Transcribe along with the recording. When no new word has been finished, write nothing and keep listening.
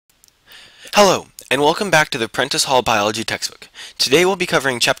Hello, and welcome back to the Prentice Hall Biology textbook. Today we'll be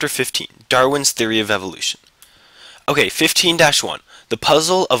covering Chapter 15, Darwin's Theory of Evolution. Okay, 15-1, The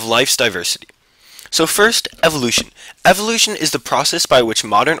Puzzle of Life's Diversity. So first, evolution. Evolution is the process by which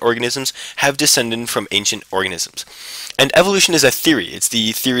modern organisms have descended from ancient organisms. And evolution is a theory. It's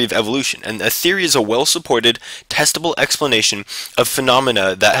the theory of evolution. And a theory is a well-supported, testable explanation of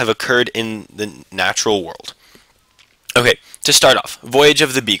phenomena that have occurred in the natural world. Okay, to start off, Voyage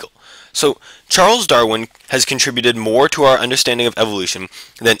of the Beagle. So, Charles Darwin has contributed more to our understanding of evolution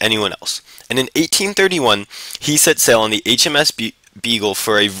than anyone else. And in 1831, he set sail on the HMS Beagle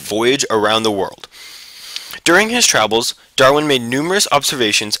for a voyage around the world. During his travels, Darwin made numerous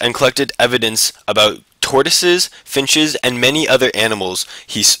observations and collected evidence about tortoises, finches, and many other animals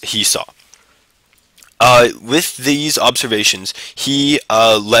he saw. With these observations, he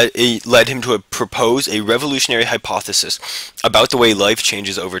led him to propose a revolutionary hypothesis about the way life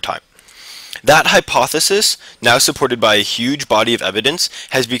changes over time. That hypothesis, now supported by a huge body of evidence,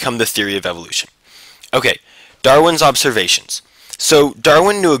 has become the theory of evolution. Okay, Darwin's observations. So,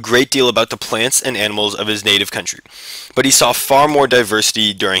 Darwin knew a great deal about the plants and animals of his native country, but he saw far more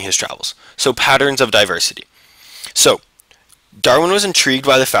diversity during his travels. So, patterns of diversity. So, Darwin was intrigued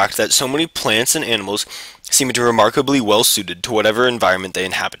by the fact that so many plants and animals seemed remarkably well suited to whatever environment they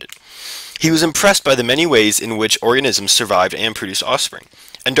inhabited. He was impressed by the many ways in which organisms survived and produced offspring,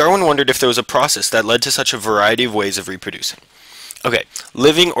 and Darwin wondered if there was a process that led to such a variety of ways of reproducing. Okay,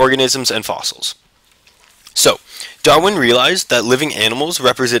 living organisms and fossils. So, Darwin realized that living animals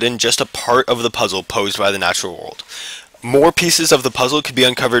represented just a part of the puzzle posed by the natural world. More pieces of the puzzle could be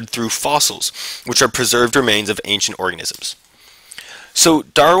uncovered through fossils, which are preserved remains of ancient organisms. So,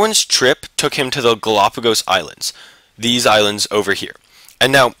 Darwin's trip took him to the Galapagos Islands, these islands over here.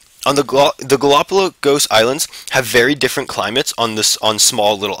 And now, on the Galapagos Islands have very different climates on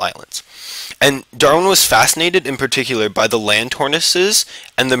small little islands. And Darwin was fascinated in particular by the land tortoises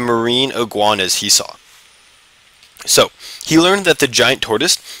and the marine iguanas he saw. So, he learned that the giant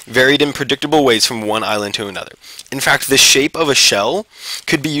tortoise varied in predictable ways from one island to another. In fact, the shape of a shell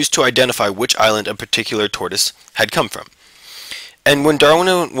could be used to identify which island a particular tortoise had come from. And when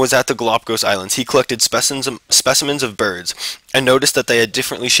Darwin was at the Galapagos Islands, he collected specimens of birds and noticed that they had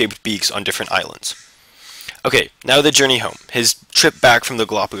differently shaped beaks on different islands. Okay, now the journey home, his trip back from the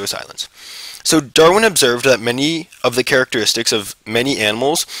Galapagos Islands. So Darwin observed that many of the characteristics of many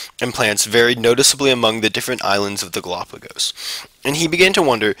animals and plants varied noticeably among the different islands of the Galapagos. And he began to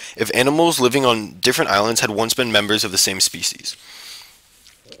wonder if animals living on different islands had once been members of the same species.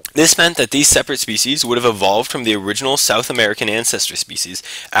 This meant that these separate species would have evolved from the original South American ancestor species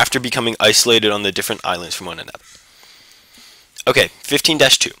after becoming isolated on the different islands from one another. Okay,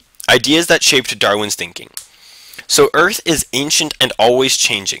 15-2. Ideas that shaped Darwin's thinking. So Earth is ancient and always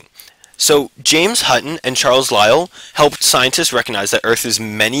changing. So James Hutton and Charles Lyell helped scientists recognize that Earth is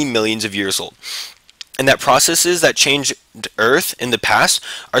many millions of years old, and that processes that changed Earth in the past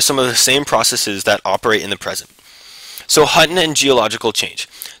are some of the same processes that operate in the present. So Hutton and geological change.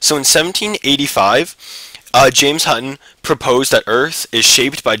 So in 1785, James Hutton proposed that Earth is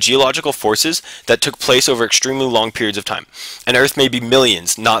shaped by geological forces that took place over extremely long periods of time, and Earth may be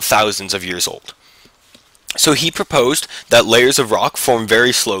millions, not thousands of years old. So he proposed that layers of rock form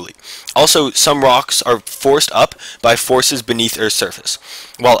very slowly. Also, some rocks are forced up by forces beneath Earth's surface,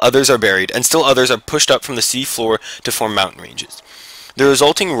 while others are buried, and still others are pushed up from the sea floor to form mountain ranges. The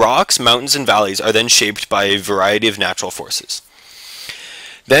resulting rocks, mountains, and valleys are then shaped by a variety of natural forces.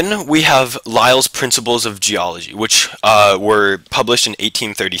 Then we have Lyell's Principles of Geology, which were published in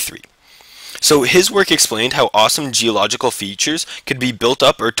 1833. So his work explained how awesome geological features could be built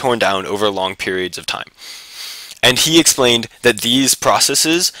up or torn down over long periods of time. And he explained that these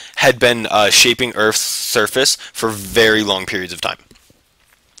processes had been shaping Earth's surface for very long periods of time.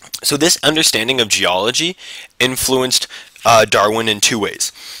 So this understanding of geology influenced Darwin in two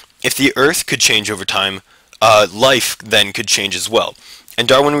ways. If the Earth could change over time, life then could change as well. And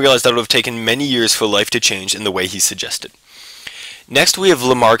Darwin realized that it would have taken many years for life to change in the way he suggested. Next we have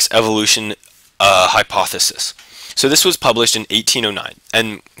Lamarck's evolution hypothesis. So this was published in 1809,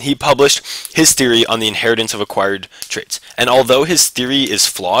 and he published his theory on the inheritance of acquired traits. And although his theory is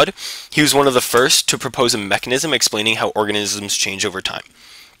flawed, he was one of the first to propose a mechanism explaining how organisms change over time.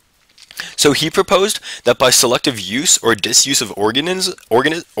 So he proposed that by selective use or disuse of organisms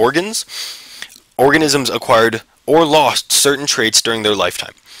acquired or lost certain traits during their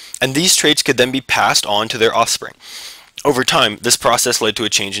lifetime, and these traits could then be passed on to their offspring. Over time, this process led to a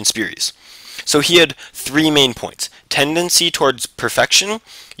change in species. So he had three main points: tendency towards perfection,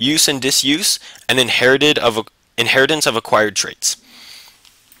 use and disuse, and inheritance of acquired traits.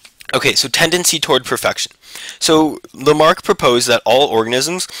 Okay, so tendency toward perfection. So Lamarck proposed that all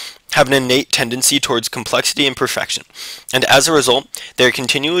organisms have an innate tendency towards complexity and perfection, and as a result, they are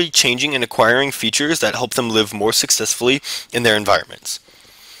continually changing and acquiring features that help them live more successfully in their environments.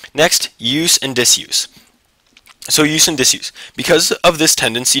 Next, use and disuse. So use and disuse. Because of this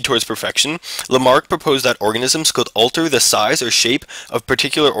tendency towards perfection, Lamarck proposed that organisms could alter the size or shape of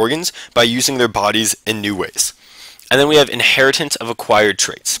particular organs by using their bodies in new ways. And then we have inheritance of acquired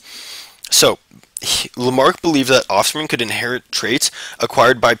traits. So, Lamarck believed that offspring could inherit traits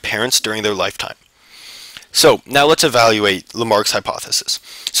acquired by parents during their lifetime. So, now let's evaluate Lamarck's hypothesis.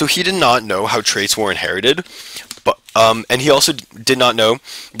 So he did not know how traits were inherited, and he also did not know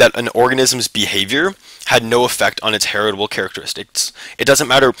that an organism's behavior had no effect on its heritable characteristics. It doesn't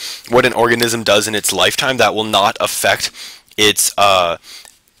matter what an organism does in its lifetime, that will not affect its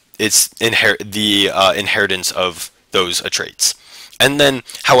inheritance of those traits. And then,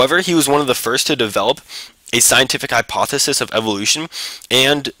 however, he was one of the first to develop a scientific hypothesis of evolution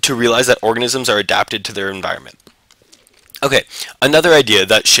and to realize that organisms are adapted to their environment. Okay, another idea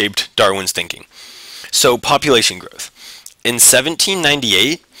that shaped Darwin's thinking. So, population growth. In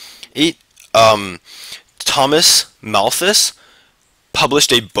 1798, Thomas Malthus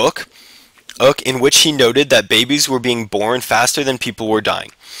published a book in which he noted that babies were being born faster than people were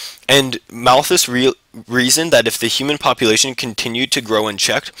dying. And Malthus reasoned that if the human population continued to grow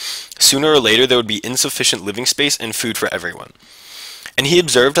unchecked, sooner or later there would be insufficient living space and food for everyone. And he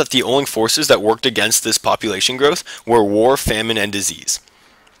observed that the only forces that worked against this population growth were war, famine, and disease.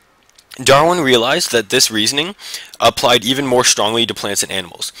 Darwin realized that this reasoning applied even more strongly to plants and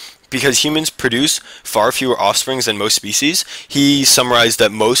animals. Because humans produce far fewer offspring than most species, he summarized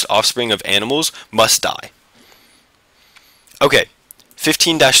that most offspring of animals must die. Okay,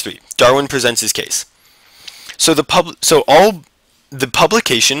 15-3. Darwin presents his case. So the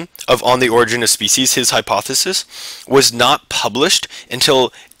publication of On the Origin of Species, his hypothesis, was not published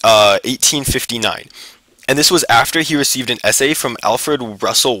until 1859. And this was after he received an essay from Alfred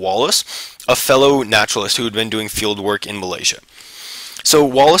Russel Wallace, a fellow naturalist who had been doing field work in Malaysia. So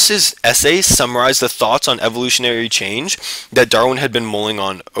Wallace's essay summarized the thoughts on evolutionary change that Darwin had been mulling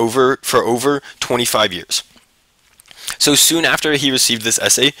on for over 25 years. So soon after he received this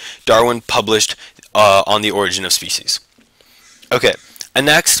essay, Darwin published On the Origin of Species. Okay, and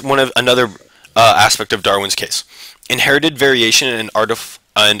next, another aspect of Darwin's case: inherited variation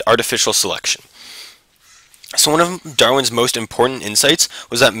and artificial selection. So one of Darwin's most important insights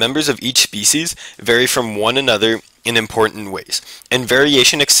was that members of each species vary from one another in important ways, and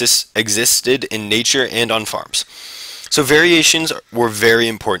variation existed in nature and on farms. So variations were very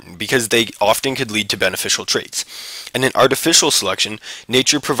important because they often could lead to beneficial traits. And in artificial selection,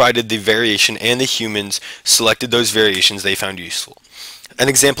 nature provided the variation and the humans selected those variations they found useful. An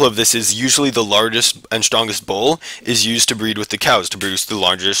example of this is usually the largest and strongest bull is used to breed with the cows to produce the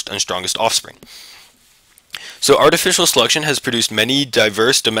largest and strongest offspring. So artificial selection has produced many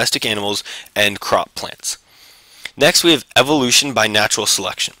diverse domestic animals and crop plants. Next, we have evolution by natural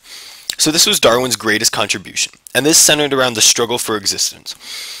selection. So this was Darwin's greatest contribution, and this centered around the struggle for existence.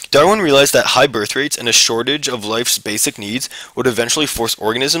 Darwin realized that high birth rates and a shortage of life's basic needs would eventually force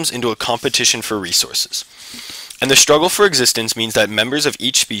organisms into a competition for resources. And the struggle for existence means that members of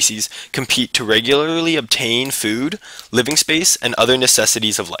each species compete to regularly obtain food, living space, and other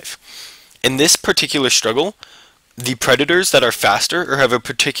necessities of life. In this particular struggle, the predators that are faster or have a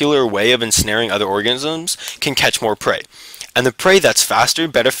particular way of ensnaring other organisms can catch more prey. And the prey that's faster,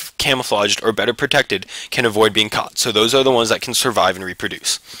 better camouflaged, or better protected can avoid being caught. So those are the ones that can survive and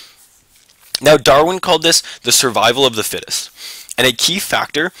reproduce. Now, Darwin called this the survival of the fittest. And a key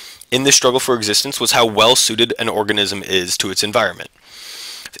factor in this struggle for existence was how well suited an organism is to its environment.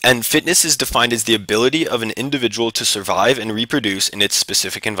 And fitness is defined as the ability of an individual to survive and reproduce in its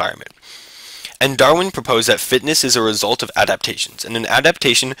specific environment. And Darwin proposed that fitness is a result of adaptations, and an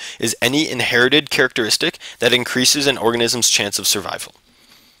adaptation is any inherited characteristic that increases an organism's chance of survival.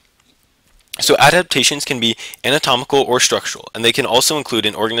 So adaptations can be anatomical or structural, and they can also include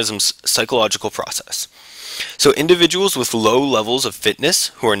an organism's psychological process. So individuals with low levels of fitness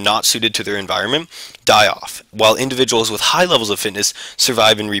who are not suited to their environment die off, while individuals with high levels of fitness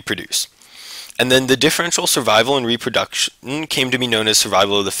survive and reproduce. And then the differential survival and reproduction came to be known as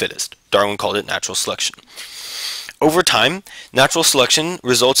survival of the fittest. Darwin called it natural selection. Over time, natural selection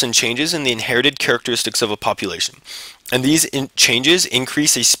results in changes in the inherited characteristics of a population, and these changes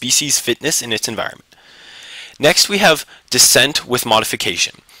increase a species' fitness in its environment. Next, we have descent with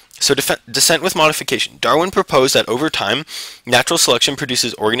modification. So descent with modification. Darwin proposed that over time, natural selection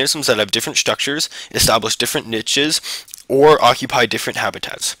produces organisms that have different structures, establish different niches, or occupy different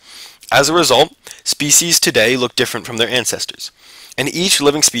habitats. As a result, species today look different from their ancestors. And each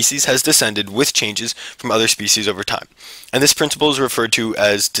living species has descended with changes from other species over time. And this principle is referred to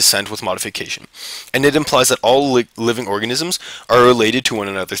as descent with modification. And it implies that all living organisms are related to one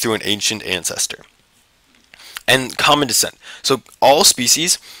another through an ancient ancestor. And common descent. So all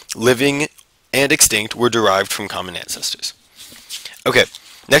species, living and extinct, were derived from common ancestors. Okay,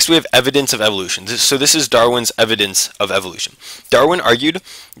 next we have evidence of evolution. So this is Darwin's evidence of evolution. Darwin argued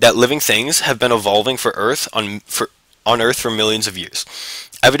that living things have been evolving on Earth for millions of years.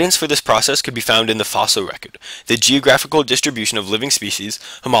 Evidence for this process could be found in the fossil record, the geographical distribution of living species,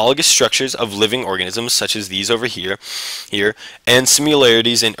 homologous structures of living organisms such as these over here, and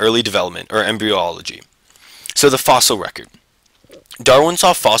similarities in early development, or embryology. So the fossil record. Darwin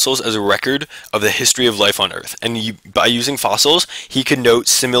saw fossils as a record of the history of life on Earth, and by using fossils, he could note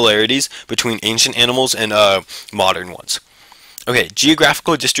similarities between ancient animals and modern ones. Okay,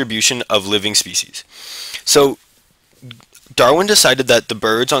 geographical distribution of living species. So Darwin decided that the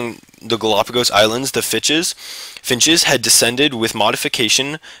birds on the Galapagos Islands, the finches, had descended with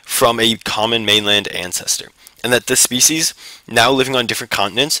modification from a common mainland ancestor, and that the species now living on different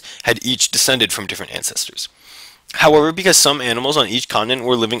continents had each descended from different ancestors. However, because some animals on each continent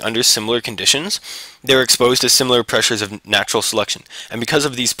were living under similar conditions, they were exposed to similar pressures of natural selection, and because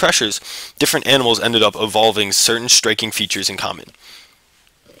of these pressures, different animals ended up evolving certain striking features in common.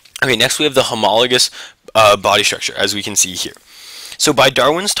 Okay, next we have the homologous body structure, as we can see here. So by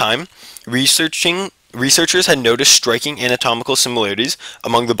Darwin's time, researchers had noticed striking anatomical similarities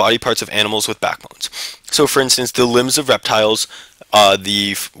among the body parts of animals with backbones. So for instance, the limbs of reptiles,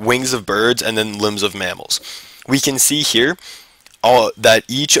 the wings of birds, and then limbs of mammals. We can see here that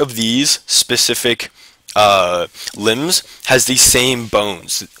each of these specific limbs has the same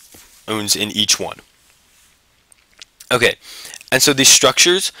bones in each one. Okay, and so these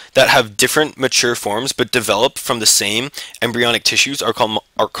structures that have different mature forms but develop from the same embryonic tissues are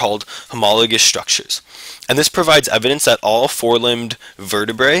called homologous structures. And this provides evidence that all four-limbed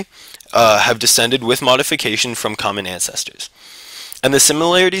vertebrae have descended with modification from common ancestors. And the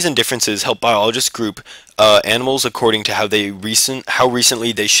similarities and differences help biologists group animals according to how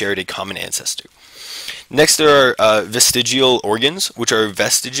recently they shared a common ancestor. Next, there are vestigial organs, which are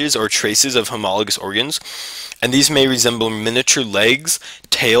vestiges or traces of homologous organs, and these may resemble miniature legs,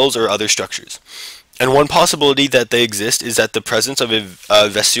 tails, or other structures. And one possibility that they exist is that the presence of a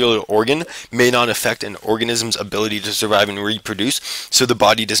vestigial organ may not affect an organism's ability to survive and reproduce, so the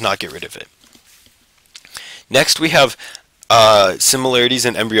body does not get rid of it. Next, we have similarities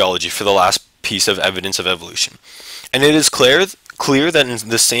in embryology for the last piece of evidence of evolution. And it is clear that in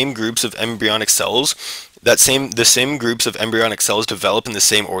the same groups of embryonic cells, the same groups of embryonic cells develop in the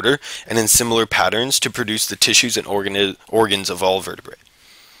same order and in similar patterns to produce the tissues and organs of all vertebrae.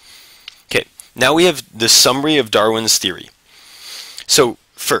 Okay, now we have the summary of Darwin's theory. So,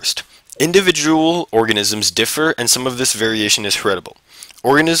 first, individual organisms differ and some of this variation is heritable.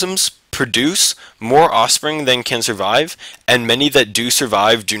 Organisms produce more offspring than can survive, and many that do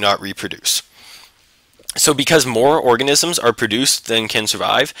survive do not reproduce. So because more organisms are produced than can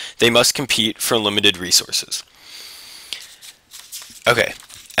survive, they must compete for limited resources. Okay,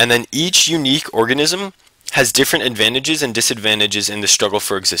 and then each unique organism has different advantages and disadvantages in the struggle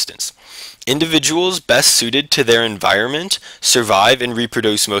for existence. Individuals best suited to their environment survive and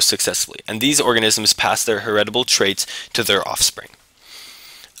reproduce most successfully, and these organisms pass their heritable traits to their offspring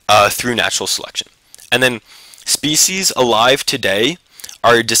through natural selection. And then species alive today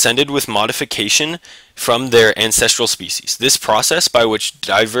are descended with modification from their ancestral species. This process by which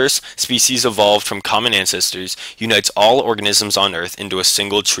diverse species evolved from common ancestors unites all organisms on Earth into a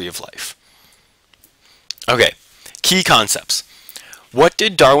single tree of life. Okay, key concepts. What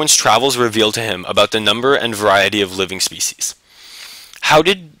did Darwin's travels reveal to him about the number and variety of living species? How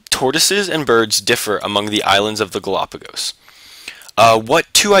did tortoises and birds differ among the islands of the Galapagos?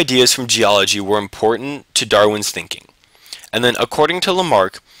 What two ideas from geology were important to Darwin's thinking? And then, according to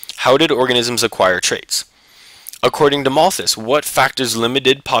Lamarck, how did organisms acquire traits? According to Malthus, what factors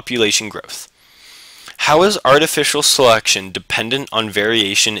limited population growth? How is artificial selection dependent on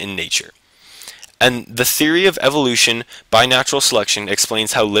variation in nature? And the theory of evolution by natural selection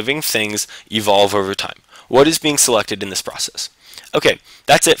explains how living things evolve over time. What is being selected in this process? Okay,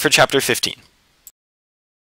 that's it for chapter 15.